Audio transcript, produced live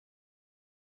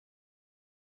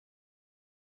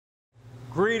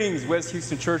Greetings, West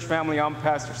Houston Church family. I'm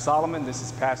Pastor Salomon. This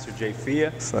is Pastor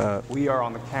JFiah. What's up? We are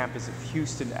on the campus of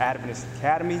Houston Adventist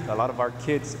Academy. A lot of our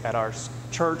kids at our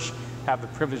church have the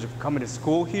privilege of coming to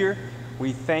school here.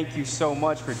 We thank you so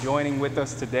much for joining with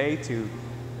us today to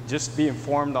just be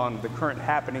informed on the current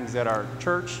happenings at our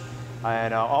church,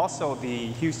 and also the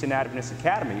Houston Adventist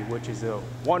Academy, which is a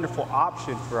wonderful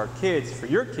option for our kids, for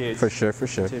your kids. For sure.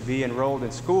 To be enrolled in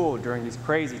school during these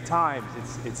crazy times.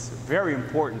 It's very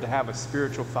important to have a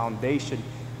spiritual foundation,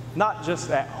 not just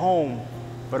at home,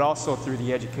 but also through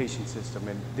the education system.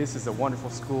 And this is a wonderful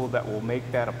school that will make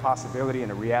that a possibility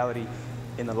and a reality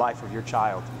in the life of your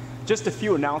child. Just a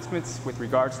few announcements with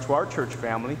regards to our church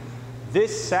family.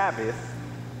 This Sabbath,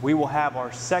 we will have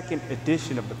our second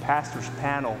edition of the Pastor's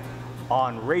Panel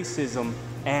on racism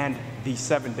and the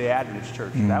Seventh-day Adventist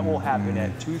Church. That will happen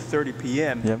at 2:30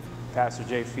 p.m. Yep. Pastor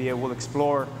JFiah will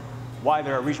explore why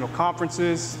there are regional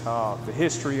conferences, the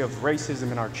history of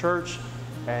racism in our church,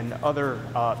 and other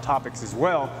topics as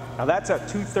well. Now that's at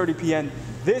 2:30 p.m.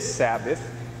 this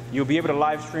Sabbath. You'll be able to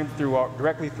live stream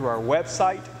directly through our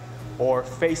website or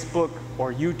Facebook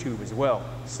or YouTube as well.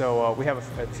 So we have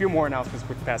a few more announcements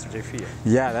with Pastor JFiah.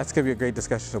 Yeah, that's going to be a great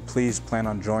discussion, so please plan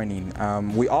on joining.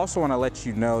 We also want to let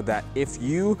you know that if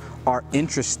you are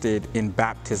interested in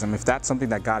baptism, if that's something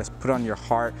that God has put on your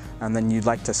heart and then you'd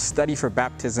like to study for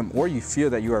baptism, or you feel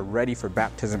that you are ready for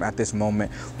baptism at this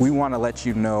moment, we want to let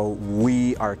you know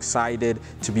we are excited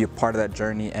to be a part of that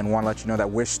journey and want to let you know that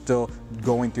we're still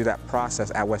going through that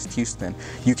process at West Houston.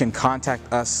 You can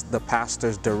contact us, the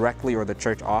pastors, directly, or the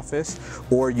church office,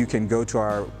 or you can go to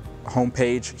our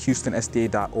homepage,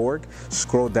 houstonsda.org,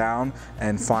 scroll down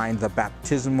and find the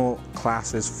baptismal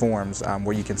classes forms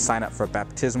where you can sign up for a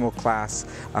baptismal class,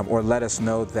 or let us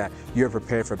know that you're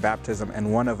prepared for baptism,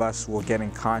 and one of us will get in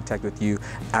contact with you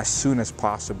as soon as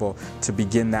possible to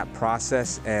begin that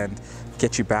process and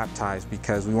get you baptized,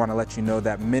 because we want to let you know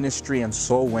that ministry and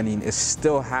soul winning is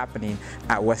still happening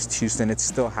at West Houston. It's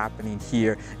still happening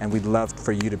here, and we'd love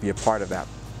for you to be a part of that.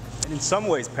 And in some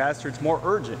ways, Pastor, it's more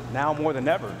urgent now more than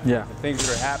ever. Yeah. The things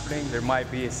that are happening, there might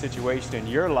be a situation in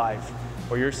your life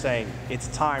where you're saying, it's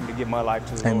time to give my life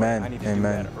to the Amen. Lord. I need to do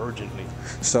that urgently.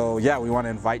 So yeah, we want to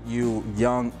invite you,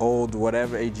 young, old,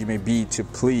 whatever age you may be, to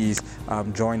please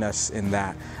join us in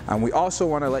that. We also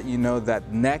want to let you know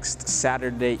that next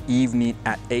Saturday evening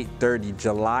at 8:30,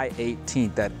 July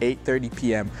 18th at 8:30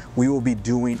 p.m., we will be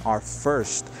doing our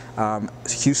first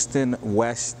Houston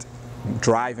West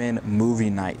drive-in movie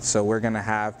night. So we're going to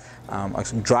have a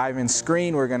drive-in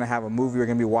screen. We're going to have a movie. We're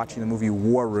going to be watching the movie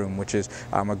War Room, which is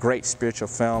a great spiritual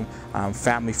film,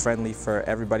 family-friendly for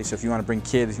everybody. So if you want to bring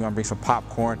kids, if you want to bring some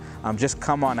popcorn, just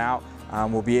come on out.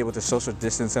 We'll be able to social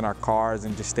distance in our cars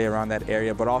and just stay around that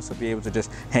area, but also be able to just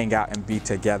hang out and be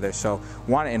together. So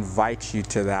want to invite you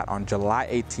to that on July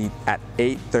 18th at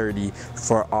 8:30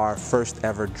 for our first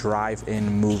ever drive-in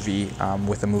movie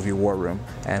with the movie War Room.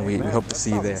 And we hope to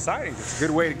see you there. Exciting. It's a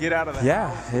good way to get out of the house.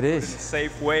 Yeah, it is. In a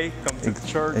safe way, come to the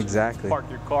church. Exactly. Park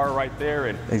your car right there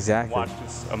and watch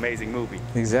this amazing movie.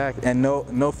 Exactly. And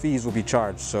no fees will be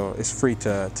charged, so it's free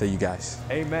to you guys.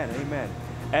 Amen, amen.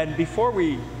 And before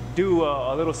we do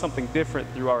a little something different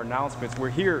through our announcements, we're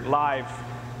here live,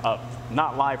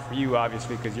 not live for you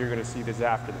obviously, because you're going to see this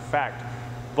after the fact,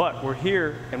 but we're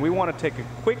here and we want to take a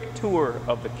quick tour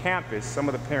of the campus. Some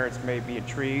of the parents may be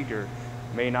intrigued or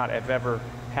may not have ever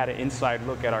had an inside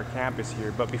look at our campus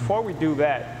here, but before we do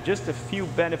that, just a few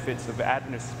benefits of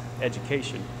Adventist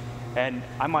education. And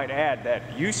I might add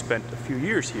that you spent a few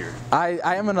years here. I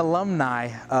am an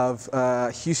alumni of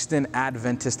Houston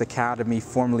Adventist Academy,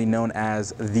 formerly known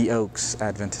as the Oaks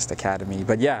Adventist Academy.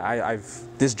 But yeah,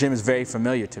 this gym is very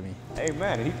familiar to me.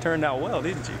 Amen. And he turned out well,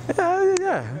 didn't you?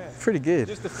 Yeah, pretty good.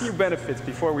 Just a few benefits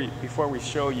before we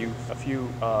show you a few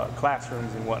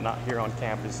classrooms and whatnot here on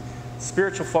campus.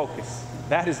 Spiritual focus,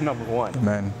 that is number one.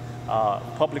 Amen.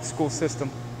 Public school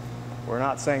system, we're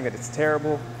not saying that it's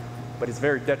terrible, but it's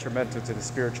very detrimental to the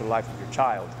spiritual life of your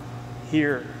child.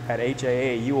 Here at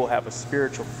HAA, you will have a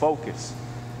spiritual focus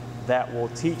that will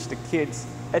teach the kids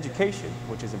education,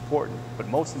 which is important, but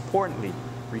most importantly,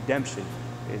 redemption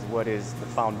is what is the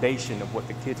foundation of what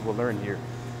the kids will learn here.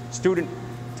 Student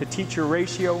to teacher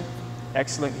ratio,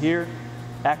 excellent here.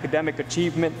 Academic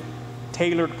achievement,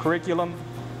 tailored curriculum,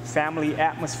 family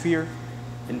atmosphere,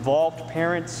 involved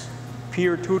parents,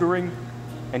 peer tutoring,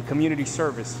 and community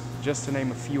service, just to name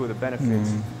a few of the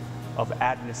benefits of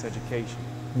Adventist education.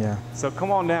 Yeah. So come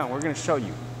on down, we're going to show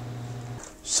you.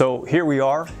 So here we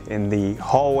are in the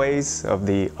hallways of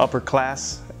the upper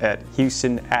class at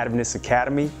Houston Adventist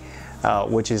Academy.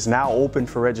 which is now open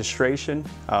for registration.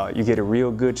 You get a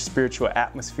real good spiritual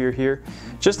atmosphere here.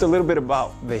 Just a little bit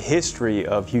about the history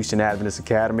of Houston Adventist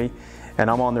Academy. And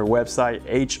I'm on their website,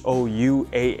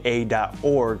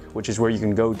 houaa.org, which is where you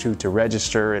can go to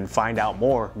register and find out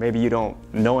more. Maybe you don't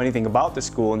know anything about the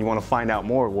school and you want to find out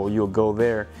more, well, you'll go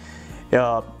there.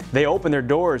 They opened their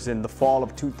doors in the fall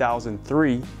of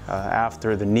 2003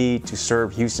 after the need to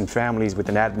serve Houston families with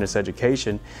an Adventist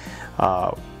education,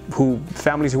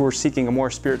 families who were seeking a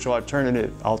more spiritual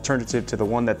alternative to the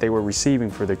one that they were receiving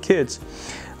for their kids.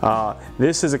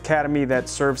 This is an academy that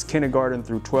serves kindergarten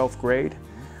through 12th grade.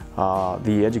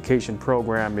 The education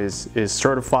program is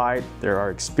certified. There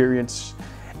are experienced,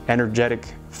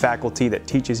 energetic faculty that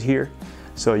teaches here.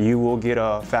 So you will get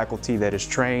a faculty that is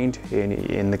trained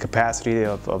in the capacity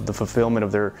of the fulfillment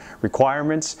of their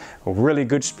requirements. Really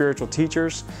good spiritual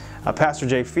teachers. Pastor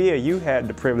JFiah, you had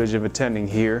the privilege of attending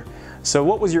here. So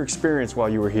what was your experience while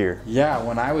you were here? Yeah,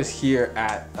 when I was here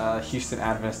at Houston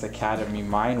Adventist Academy,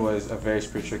 mine was a very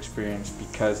spiritual experience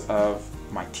because of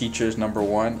my teachers, number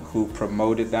one, who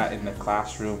promoted that in the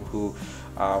classroom, who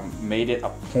made it a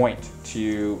point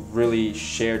to really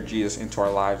share Jesus into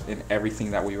our lives in everything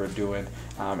that we were doing,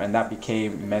 and that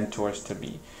became mentors to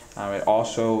me. It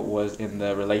also was in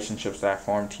the relationships that I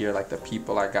formed here, like the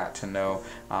people I got to know,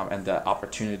 and the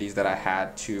opportunities that I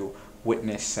had to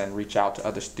witness and reach out to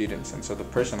other students. And so the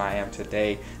person I am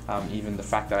today, even the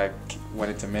fact that I went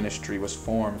into ministry, was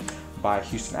formed by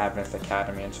Houston Adventist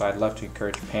Academy. And so I'd love to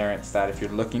encourage parents that if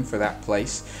you're looking for that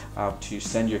place to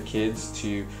send your kids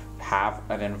to have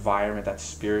an environment that's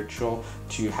spiritual,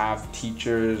 to have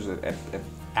teachers and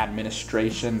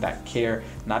administration that care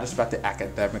not just about the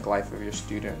academic life of your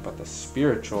student but the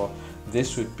spiritual,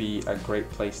 this would be a great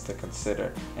place to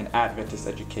consider. And Adventist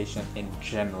education in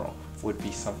general would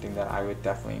be something that I would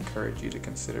definitely encourage you to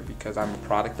consider, because I'm a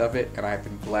product of it and I've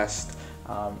been blessed,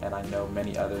 and I know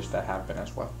many others that have been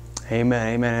as well. Amen,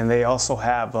 amen. And they also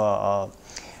have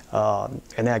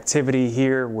an activity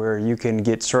here where you can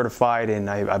get certified in,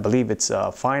 I believe it's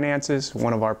finances.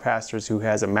 One of our pastors who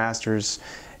has a master's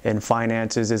in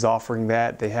finances is offering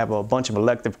that. They have a bunch of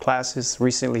elective classes.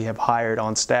 Recently have hired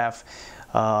on staff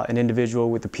an individual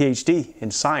with a PhD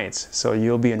in science. So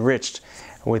you'll be enriched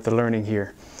with the learning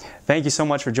here. Thank you so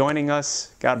much for joining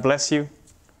us. God bless you.